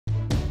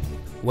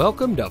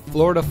Welcome to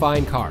Florida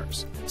Fine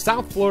Cars,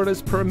 South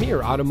Florida's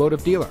premier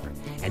automotive dealer.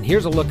 And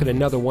here's a look at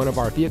another one of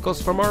our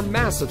vehicles from our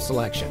massive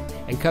selection,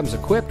 and comes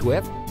equipped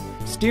with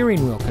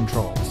steering wheel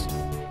controls,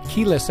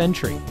 keyless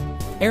entry,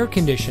 air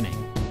conditioning,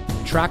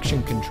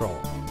 traction control,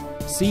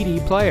 CD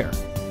player,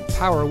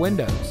 power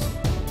windows,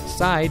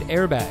 side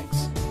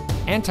airbags,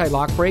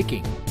 anti-lock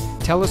braking,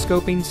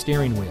 telescoping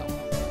steering wheel,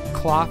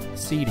 cloth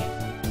seating,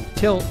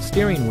 tilt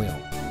steering wheel,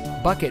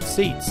 bucket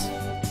seats,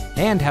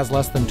 and has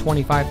less than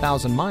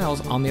 25,000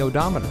 miles on the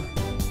odometer.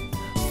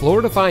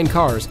 Florida Fine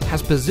Cars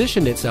has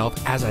positioned itself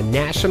as a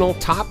national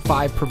top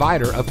 5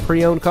 provider of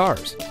pre-owned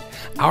cars.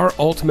 Our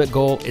ultimate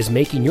goal is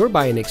making your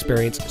buying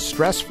experience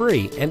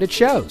stress-free, and it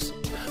shows.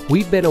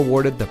 We've been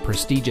awarded the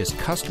prestigious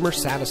Customer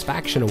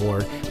Satisfaction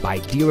Award by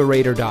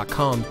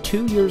DealerRater.com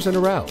 2 years in a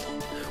row.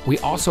 We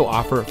also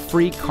offer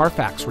free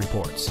Carfax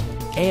reports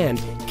and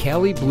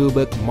Kelley Blue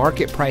Book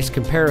market price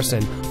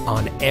comparison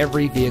on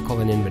every vehicle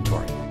in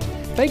inventory.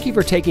 Thank you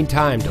for taking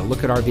time to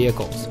look at our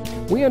vehicles.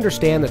 We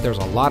understand that there's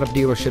a lot of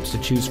dealerships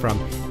to choose from,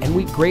 and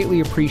we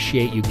greatly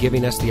appreciate you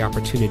giving us the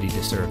opportunity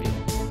to serve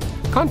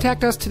you.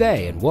 Contact us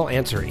today and we'll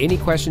answer any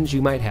questions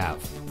you might have.